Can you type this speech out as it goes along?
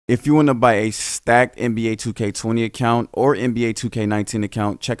If you want to buy a stacked NBA 2K20 account or NBA 2K19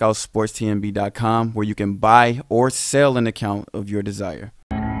 account, check out sportstnb.com where you can buy or sell an account of your desire.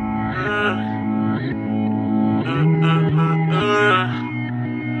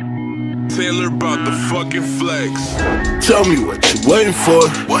 Taylor about the fucking flex. Tell me what you waiting for.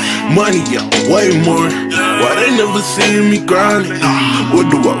 Money, yeah, way more. Why they never see me grinding? What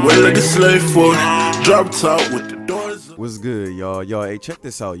do I wear like a slave for? Drop top with the doors. What's good, y'all? Hey, check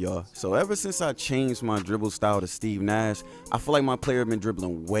this out, y'all. So ever since I changed my dribble style to Steve Nash, I feel like my player been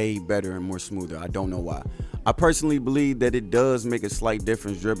dribbling way better and more smoother. I don't know why. I personally believe that it does make a slight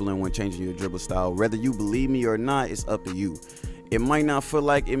difference dribbling when changing your dribble style. Whether you believe me or not, it's up to you. It might not feel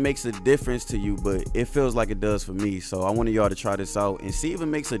like it makes a difference to you, but it feels like it does for me. So I wanted y'all to try this out and see if it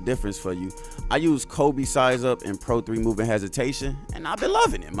makes a difference for you. I use Kobe size up and Pro 3 moving hesitation, and I've been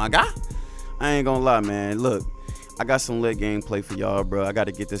loving it, my guy. I ain't gonna lie, man. Look, I got some lit gameplay for y'all, bro. I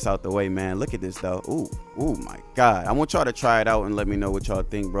gotta get this out the way, man. Look at this, though. Ooh, my God. I want y'all to try it out and let me know what y'all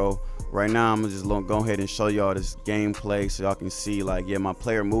think, bro. Right now, I'm just gonna go ahead and show y'all this gameplay so y'all can see, like, yeah, my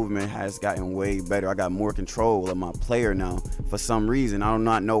player movement has gotten way better. I got more control of my player now for some reason. I do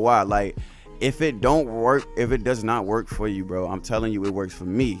not know why. Like, if it does not work for you, bro, I'm telling you it works for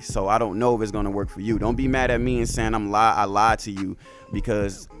me. So I don't know if it's gonna work for you. Don't be mad at me and saying I lied to you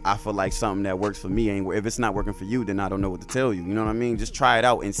because I feel like something that works for me ain't. If it's not working for you, then I don't know what to tell you. You know what I mean? Just try it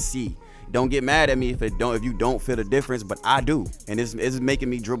out and see. Don't get mad at me if you don't feel the difference, but I do, and it's making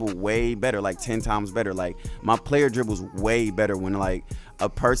me dribble way better, like 10 times better. Like, my player dribbles way better when, like, a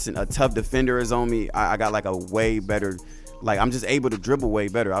tough defender is on me. I got like a way better, like, I'm just able to dribble way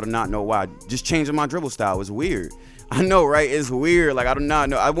better. I do not know why. Just changing my dribble style is weird. I know, right? It's weird. Like, I do not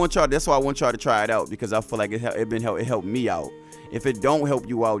know. That's why I want y'all to try it out, because I feel like it helped me out. If it don't help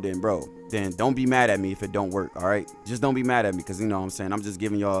you out, then bro, then don't be mad at me if it don't work. All right, just don't be mad at me, because you know what I'm saying, I'm just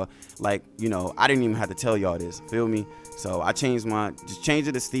giving y'all, like, you know, I didn't even have to tell y'all this, feel me? So I changed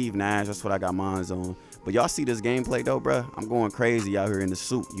it to Steve Nash. That's what I got mine on. But y'all see this gameplay though, bro? I'm going crazy out here in the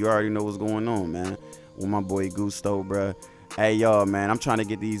suit. You already know what's going on, man, with my boy Gusto, bro. Hey, y'all, man, I'm trying to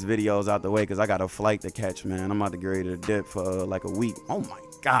get these videos out the way because I got a flight to catch, man. I'm about to get ready to dip for like a week. Oh my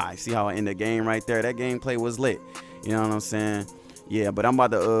God, see how I end the game right there? That gameplay was lit. You know what I'm saying? Yeah, but I'm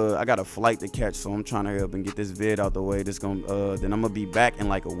about to I got a flight to catch, so I'm trying to help and get this vid out the way. Then I'm gonna be back in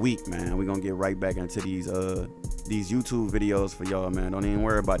like a week, man. We're gonna get right back into these YouTube videos for y'all, man. Don't even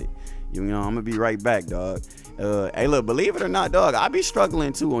worry about it. You know, I'm gonna be right back, dog. Hey, look, believe it or not, dog, I be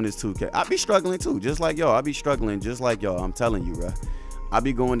struggling too on this 2K. I be struggling too, just like y'all. I be struggling just like y'all. I'm telling you, bro. I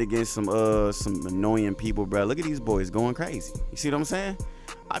be going against some annoying people, bro. Look at these boys going crazy. You see what I'm saying?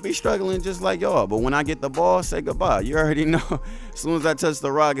 I be struggling just like y'all, but when I get the ball, say goodbye. You already know. As soon as I touch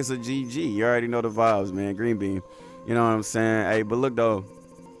the rock, it's a GG. You already know the vibes, man. Green bean. You know what I'm saying? Hey, but look though,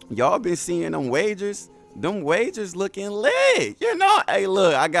 y'all been seeing them wagers. Them wagers looking lit. You know, hey,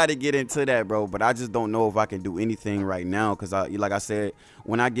 look, I got to get into that, bro. But I just don't know if I can do anything right now, because like I said,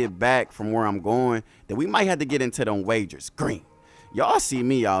 when I get back from where I'm going, then we might have to get into them wagers. Green. Y'all see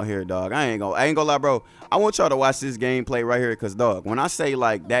me out here, dog. I ain't gonna lie, bro. I want y'all to watch this gameplay right here, because, dog, when I say,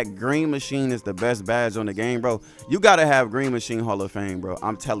 like, that green machine is the best badge on the game, bro, you gotta have green machine Hall of Fame, bro.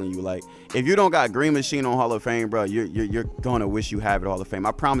 I'm telling you, like, if you don't got green machine on Hall of Fame, bro, you're gonna wish you have it Hall of Fame.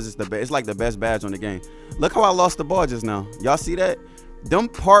 I promise it's the best. It's like the best badge on the game. Look how I lost the ball just now. Y'all see that? Them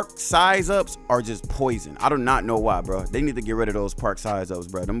park size ups are just poison. I do not know why, bro. They need to get rid of those park size ups,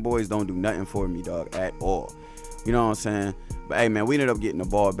 bro. Them boys don't do nothing for me, dog, at all. You know what I'm saying? But hey, man, we ended up getting the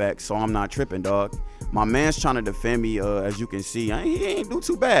ball back, so I'm not tripping, dog. My man's trying to defend me, as you can see. He ain't do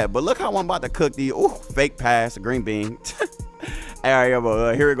too bad, but look how I'm about to cook these. Ooh, fake pass, green bean. All right,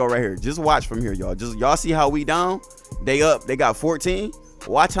 but here we go right here. Just watch from here, y'all. Y'all see how we down? They up. They got 14.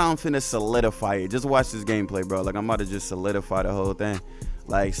 Watch how I'm finna solidify it. Just watch this gameplay, bro. Like, I'm about to just solidify the whole thing.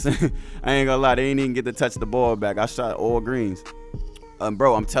 Like, I ain't gonna lie, they ain't even get to touch the ball back. I shot all greens.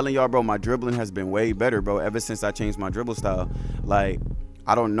 Bro, I'm telling y'all, bro, my dribbling has been way better, bro, ever since I changed my dribble style. Like,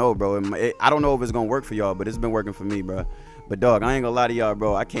 I don't know, bro. I don't know if it's gonna work for y'all, but it's been working for me, bro. But, dog, I ain't gonna lie to y'all,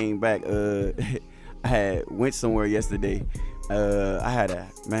 bro. I came back. I went somewhere yesterday.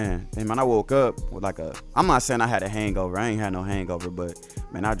 I woke up with like I'm not saying I had a hangover. I ain't had no hangover, but,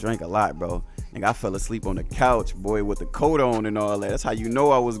 man, I drank a lot, bro. Nigga, I fell asleep on the couch, boy, with the coat on and all that. That's how you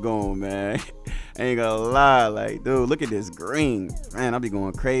know I was going, man. I ain't gonna lie, like, dude, look at this green. Man, I be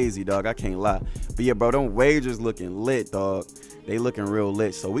going crazy, dog. I can't lie. But yeah, bro, them wagers looking lit, dog. They looking real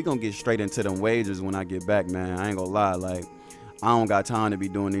lit. So we gonna get straight into them wagers when I get back, man. I ain't gonna lie, like, I don't got time to be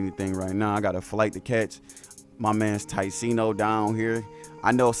doing anything right now. I got a flight to catch. My man's Ticino down here.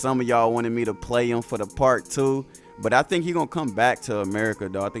 I know some of y'all wanted me to play him for the part 2. But I think he gonna come back to America,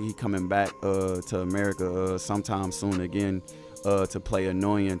 though. I think he coming back to America sometime soon again to play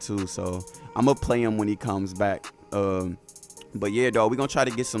Annoying too. So I'm gonna play him when he comes back. But yeah, dog, we gonna try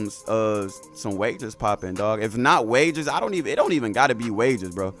to get some wages popping, dog. If not wages, it don't even gotta be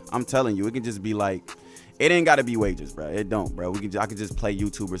wages, bro. I'm telling you, it can just be like, it ain't gotta be wages, bro. It don't, bro. I could just play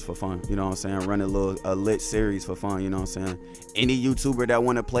YouTubers for fun, you know what I'm saying? Run a lit series for fun, you know what I'm saying? Any YouTuber that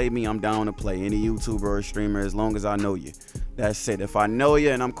wanna play me, I'm down to play. Any YouTuber or streamer, as long as I know you. That's it. If I know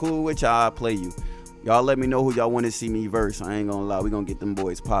you and I'm cool with y'all, I'll play you. Y'all let me know who y'all want to see me verse. I ain't gonna lie, we gonna get them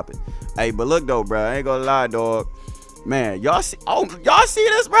boys popping. Hey, but look though, bro, I ain't gonna lie, dog. Man, y'all see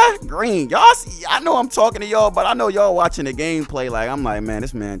this, bro? Green. Y'all see, I know I'm talking to y'all, but I know y'all watching the gameplay. Like, I'm like, man,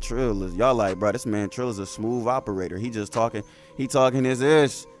 this man Trill is, y'all like, bro, this man Trill is a smooth operator. He just talking his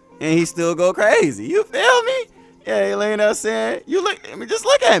ish, and he still go crazy. You feel me? Yeah, you know what I'm saying? Just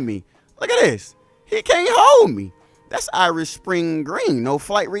look at me. Look at this. He can't hold me. That's Irish Spring Green. No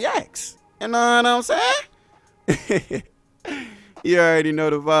flight reacts. You know what I'm saying? You already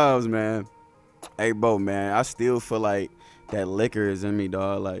know the vibes, man. Hey, bro, man, I still feel like that liquor is in me,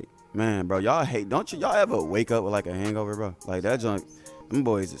 dog. Like, man, bro, y'all y'all ever wake up with like a hangover, bro? Like, that junk, them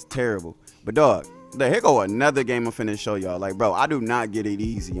boys is terrible. But, dog, here go another game I'm finna show y'all. Like, bro, I do not get it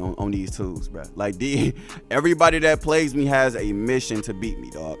easy on these tools, bro. Like, everybody that plays me has a mission to beat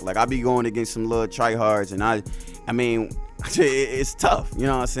me, dog. Like, I be going against some little tryhards, and I mean, it's tough, you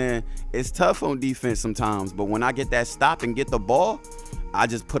know what I'm saying? It's tough on defense sometimes, but when I get that stop and get the ball, I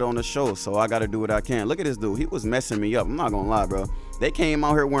just put on a show, so I gotta do what I can. Look at this dude. He was messing me up. I'm not gonna lie, bro. They came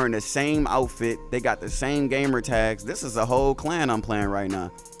out here wearing the same outfit. They got the same gamer tags. This is a whole clan I'm playing right now.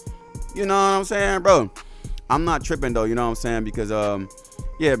 You know what I'm saying, bro? I'm not tripping, though, you know what I'm saying? Because,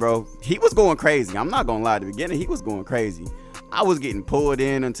 yeah, bro, he was going crazy. I'm not gonna lie. At the beginning, he was going crazy. I was getting pulled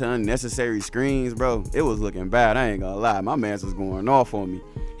into unnecessary screens, bro. It was looking bad. I ain't gonna lie. My man was going off on me.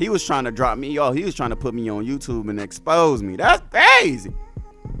 He was trying to drop me off. He was trying to put me on YouTube and expose me. That's crazy.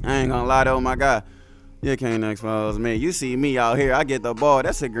 I ain't gonna lie, though, my guy. You can't expose me. You see me out here. I get the ball.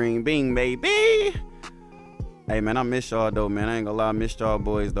 That's a green bean, baby. Hey, man, I miss y'all, though, man. I ain't gonna lie. I miss y'all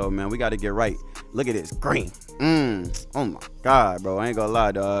boys, though, man. We got to get right. Look at this. Green. Oh, my God, bro. I ain't gonna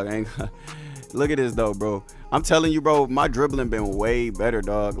lie, dog. Look at this, though, bro. I'm telling you, bro, my dribbling been way better,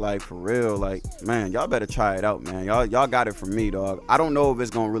 dog. Like, for real. Like, man, y'all better try it out, man. Y'all got it from me, dog. I don't know if it's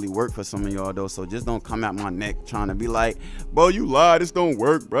gonna really work for some of y'all, though, so just don't come at my neck trying to be like, bro, you lied, this don't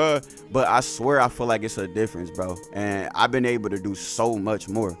work, bro. But I swear I feel like it's a difference, bro. And I've been able to do so much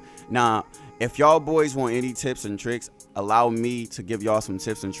more. Now, if y'all boys want any tips and tricks, allow me to give y'all some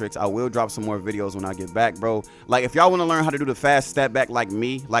tips and tricks. I will drop some more videos when I get back, bro. Like, if y'all want to learn how to do the fast step back like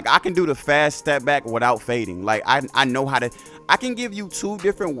me, like, I can do the fast step back without fading. Like, I know how to. I can give you 2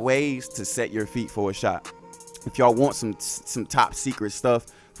 different ways to set your feet for a shot. If y'all want some top secret stuff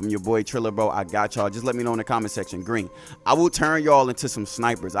from your boy Triller, bro, I got y'all. Just let me know in the comment section. Green. I will turn y'all into some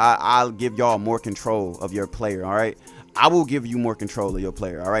snipers. I'll give y'all more control of your player, all right? I will give you more control of your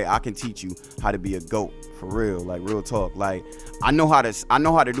player, all right? I can teach you how to be a GOAT, for real, like, real talk. Like, I know how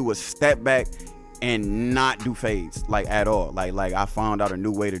to do a step back and not do fades, like, at all. Like I found out a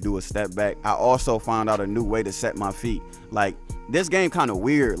new way to do a step back. I also found out a new way to set my feet. Like, this game kind of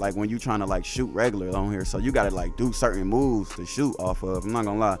weird, like, when you trying to, like, shoot regular on here, so you gotta, like, do certain moves to shoot off of. I'm not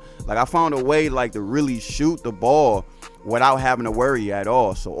gonna lie. Like, I found a way, like, to really shoot the ball without having to worry at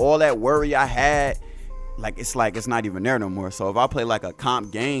all. So all that worry I had, like it's not even there no more. So if I play like a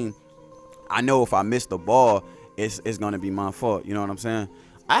comp game, I know if I miss the ball, it's gonna be my fault. You know what I'm saying?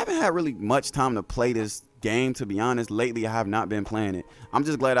 I haven't had really much time to play this game, to be honest. Lately, I have not been playing it. I'm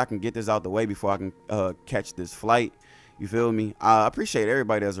just glad I can get this out the way before I can catch this flight. You feel me? I appreciate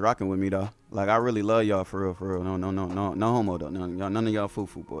everybody that's rocking with me, though. Like, I really love y'all, for real, for real. No homo, though. None of y'all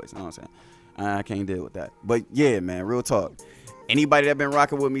foo-foo boys. You know what I'm saying? I can't deal with that. But yeah, man, real talk. Anybody that been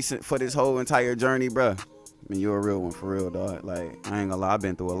rocking with me for this whole entire journey, bruh, I mean, you're a real one, for real, dog. Like, I ain't gonna lie, I've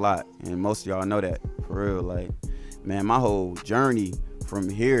been through a lot, and most of y'all know that, for real. Like, man, my whole journey from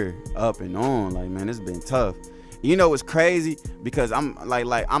here up and on, like, man, it's been tough. You know, it's crazy because I'm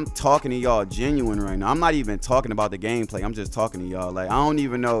like I'm talking to y'all genuine right now. I'm not even talking about the gameplay. I'm just talking to y'all. Like, I don't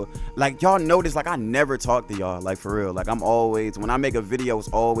even know. Like, y'all notice, like, I never talk to y'all, like, for real. Like, I'm always, when I make a video, it's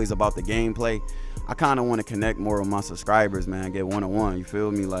always about the gameplay. I kind of want to connect more with my subscribers, man. Get one-on-one, you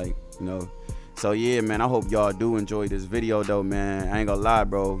feel me? Like, you know. So yeah, man, I hope y'all do enjoy this video, though, man. I ain't gonna lie,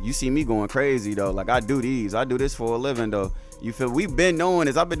 bro. You see me going crazy, though. Like, I do this for a living, though. You feel? We've been knowing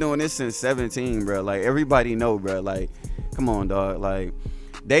this. I've been doing this since 17, bro. Like, everybody know, bro. Like, come on, dog. Like,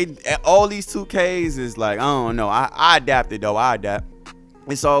 all these 2Ks is like, I don't know. I adapted, though. I adapt.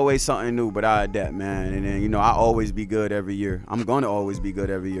 it's always something new, but I adapt, man. And then, you know, I always be good every year. I'm gonna always be good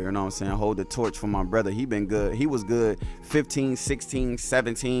every year, you know what I'm saying? Hold the torch for my brother. He been good. He was good 15, 16,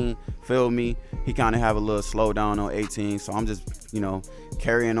 17, feel me? He kind of have a little slowdown on 18, so I'm just, you know,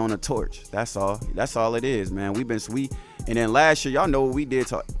 carrying on the torch. That's all. That's all it is, man. We've been sweet. And then last year, y'all know what we did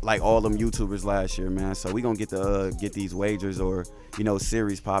to like all them YouTubers last year, man. So we gonna get to get these wagers or, you know,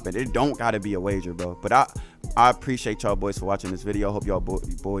 series popping. It don't gotta be a wager, bro. But I appreciate y'all boys for watching this video. Hope y'all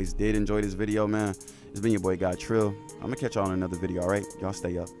boys did enjoy this video, man. It's been your boy GawdTrill. I'm gonna catch y'all in another video, all right? Y'all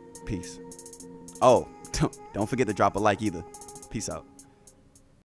stay up. Peace. Oh, don't forget to drop a like either. Peace out.